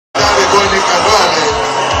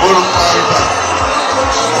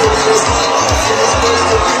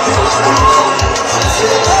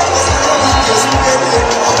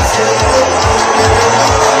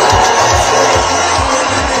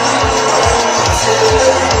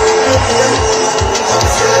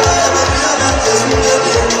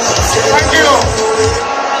Thank you.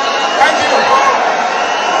 Thank you.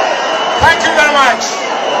 Thank you very much.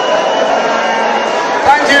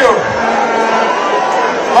 Thank you.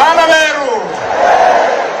 Banaberu.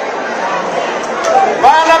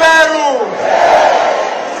 Banaberu.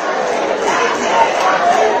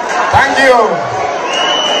 Thank you.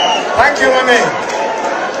 Thank you, Mami.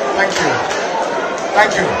 Thank you.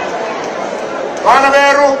 Thank you.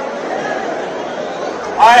 Banaberu,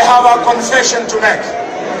 I have a confession to make.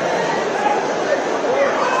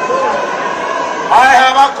 I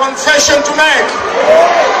have a confession to make.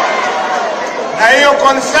 Na hiyo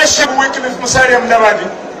confession Wycliffe Musalia Mudavadi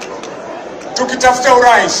tukitafuta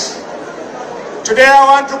urais. Today I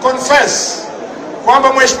want to confess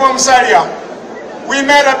kwamba Mheshimiwa Musalia, we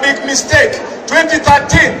made a big mistake.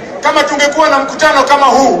 2013, kama tungekuwa na mkutano kama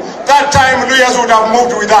huu, that time Luyas would have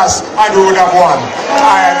moved with us and we would have won.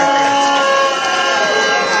 I regret.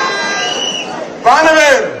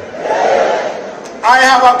 Banaberu, I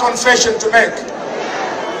have a confession to make.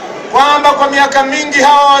 Kwamba kwa miaka mingi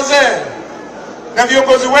hawa wazee na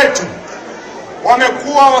viongozi wetu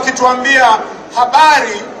wamekuwa wakituambia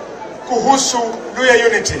habari kuhusu Luya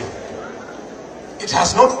unity. It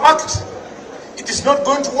has not worked. It is not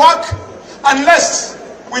going to work unless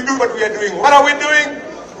we do what we are doing. What are we doing?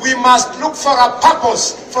 We must look for a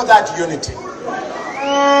purpose for that unity.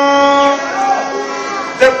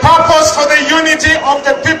 The purpose for the unity of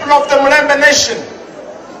the people of the Mlembe nation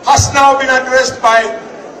has now been addressed by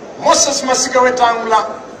Moses Masika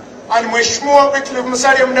Wetangula and Mheshimiwa Wycliffe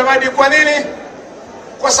Musalia Mudavadi. Kwa nini?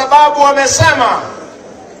 Kwa sababu wamesema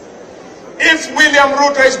if William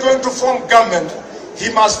Ruto is going to form government, he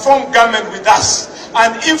must form government with us.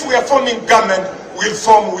 And if we are forming government, we'll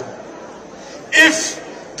form with. If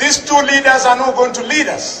these two leaders are not going to lead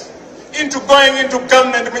us into going into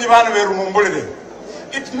government,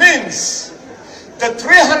 it means the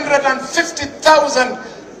 350,000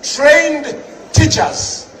 trained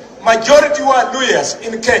teachers, majority who are Luyas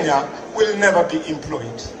in Kenya, will never be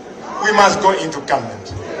employed. We must go into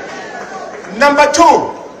government. Number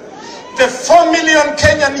two, the 4 million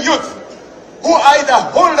Kenyan youth who are either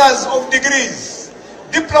holders of degrees,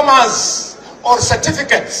 diplomas, or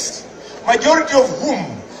certificates, majority of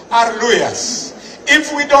whom are Luyas.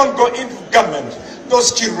 If we don't go into government,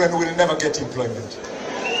 those children will never get employment.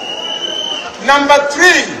 Number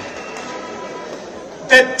three,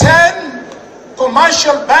 the 10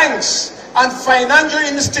 commercial banks and financial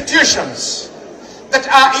institutions that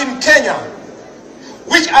are in Kenya,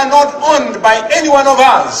 which are not owned by any one of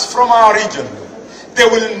us from our region, they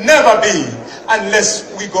will never be unless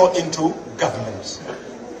we go into government.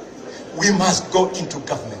 We must go into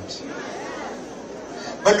government.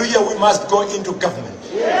 Baluya, we must go into government.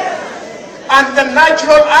 And the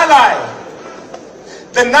natural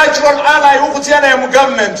ally who kutiana in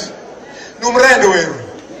government, numrendo weru.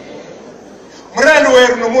 Mrendo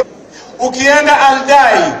weru numu. Ukienda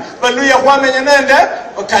Aldai, Baluya wame nyenende,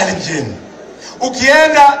 wakalinjini.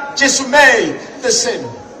 Ukienda Chisumei, the same.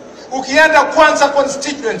 Ukienda Kwanza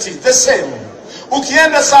constituency, the same.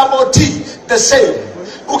 Ukienda Saboti, the same.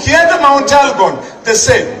 Ukienda Mount Elgon, the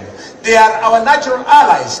same. They are our natural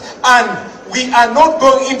allies, and we are not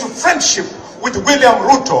going into friendship with William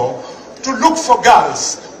Ruto to look for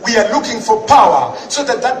girls. We are looking for power, so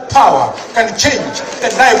that that power can change the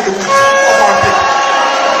livelihood of our people.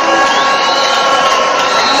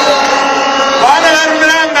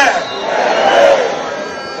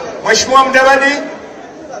 Mheshimiwa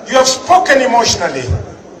Mudavadi, you have spoken emotionally,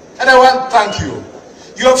 and I want to thank you.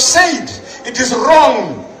 You have said it is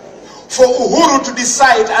wrong for Uhuru to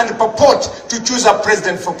decide and purport to choose a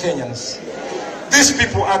president for Kenyans. These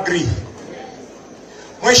people agree.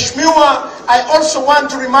 Mheshimiwa, I also want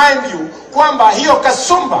to remind you kwamba hiyo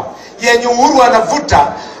kasumba yenye Uhuru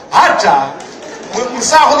anavuta, hata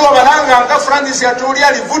msahulu wa balanga anga Francis Aturi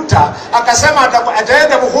alivuta, akasema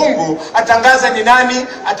ataenda Buhungu, atangaza ni nani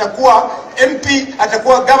atakuwa MP,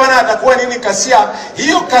 atakuwa governor, atakuwa nini kasia.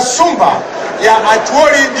 Hiyo kasumba ya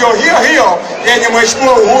Aturi ndio hiyo yenye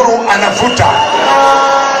Mheshimiwa Uhuru anavuta.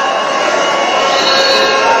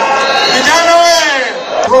 Vijana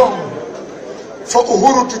we, wrong for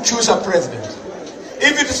Uhuru to choose a president.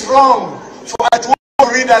 If it is wrong for Aturi to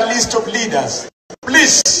read a list of leaders,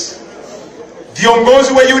 please,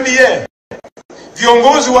 viongozi wa UDA,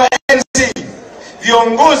 viongozi wa NC,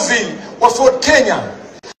 viongozi wa Fort Kenya,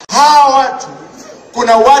 hawa watu,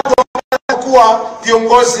 kuna watu wanakuwa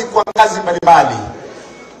viongozi kwa ngazi mbalimbali.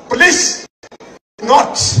 Please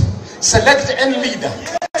not select any leader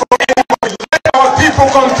for anybody. Let our people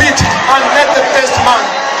compete and let the best man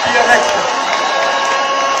be elected.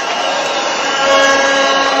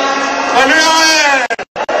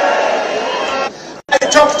 I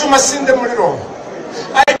talked to Masinde Muliro.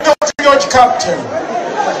 I talked to George Captain.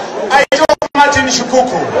 I talked to Martin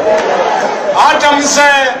Shukuku. Hata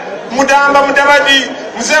mzee Mudamba Mudavadi,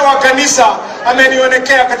 mzee wa kanisa,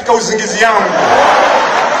 amenionekea katika uzingizi yangu.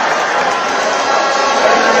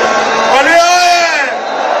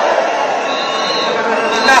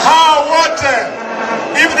 Na hao wote,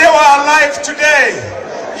 if they were alive today,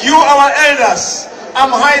 you our elders,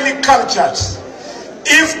 I'm highly cultured.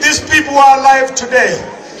 If these people were alive today,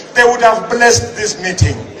 they would have blessed this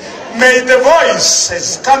meeting. May the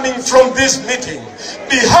voices coming from this meeting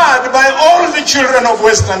be heard by all the children of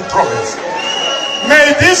Western Province.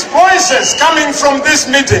 May these voices coming from this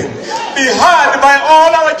meeting be heard by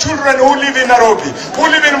all our children who live in Nairobi, who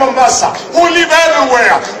live in Mombasa, who live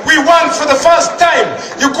everywhere. We want for the first time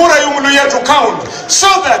Yukura Yumuluya to count, so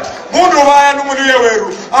that Mundu Vaya Numuluya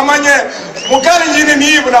Weru, Amanye Mugari Yini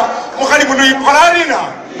Nibna, Mugari Mului Pararina,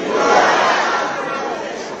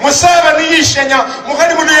 Musava Nishanya,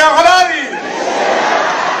 Mugari Muluya Halari,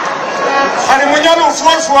 Harimunyalu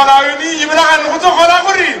Fuala, Yibran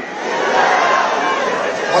Hutokolaguri.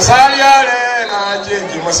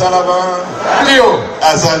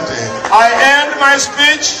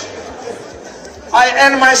 I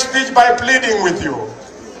end my speech by pleading with you.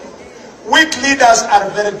 Weak leaders are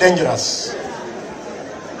very dangerous.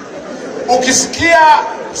 Ukisikia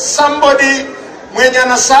somebody mwenye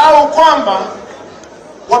anasahau kwamba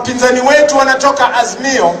wapinzani wetu wanatoka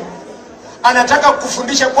Azimio, anataka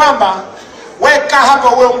kufundisha kwamba weka hapa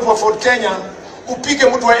wewe mtu wa Fort Kenya, upige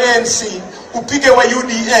mtu wa ANC, upige wa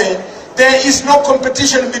UDA. There is no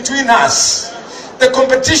competition between us. The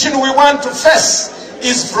competition we want to face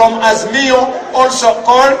is from Azimio, also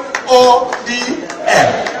called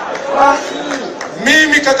ODM.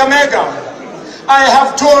 Mimi Kakamega, I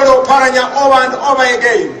have told Oparanya over and over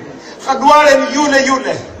again, Khalwale ni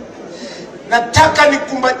yule. Nataka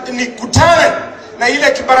nikutane na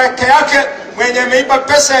ile kibaraka yake mwenye ameiba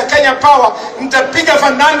pesa ya Kenya Power. Nitapiga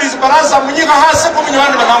Fernandez baraza mnyika hasa kwa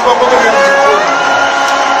mnywana na mambo kwa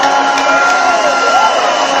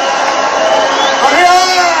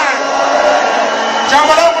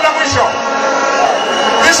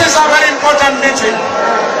This is a very important meeting.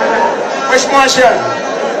 Mheshimiwa Shari.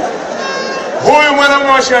 Huyu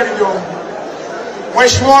mwana Shari ndio.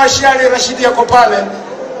 Mheshimiwa Shari Rashidi yako pale.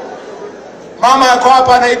 Mama yako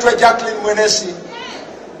hapa anaitwa Jacqueline Mwenesi.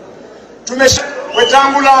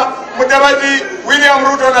 Wetangula Mudavadi, William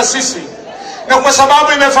Ruto na sisi. Na kwa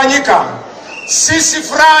sababu imefanyika, sisi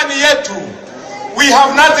furani yetu. We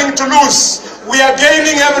have nothing to lose. We are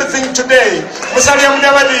gaining everything today. Musalia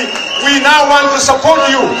Mudavadi, we now want to support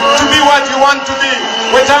you to be what you want to be.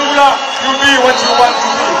 Wetangula, you be what you want to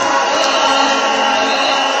be.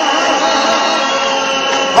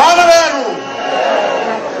 Banaveru.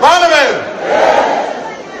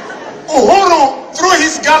 Uhuru, through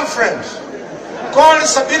his girlfriend, called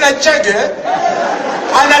Sabina Chege,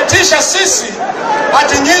 anatisha sisi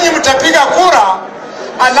ati nyinyi mtapiga kura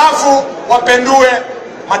alafu wapendue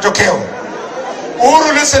matokeo.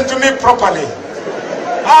 Uhuru, listen to me properly.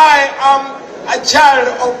 I am a child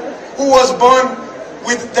who was born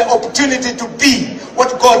with the opportunity to be what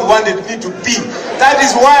God wanted me to be. That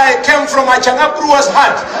is why I came from a Changabrua's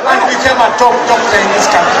heart and became a top doctor in this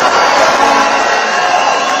country.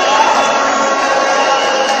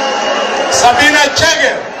 Sabina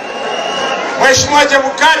Chege, Mheshimiwa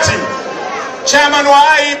Chebukati, chairman of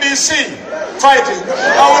IEBC, fighting.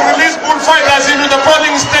 I will release bullfighters into the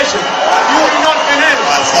polling station. You will not believe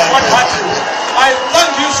what happened. I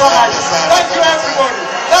thank you so much. Thank you, everybody.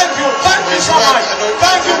 Thank you so much.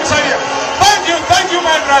 Thank you.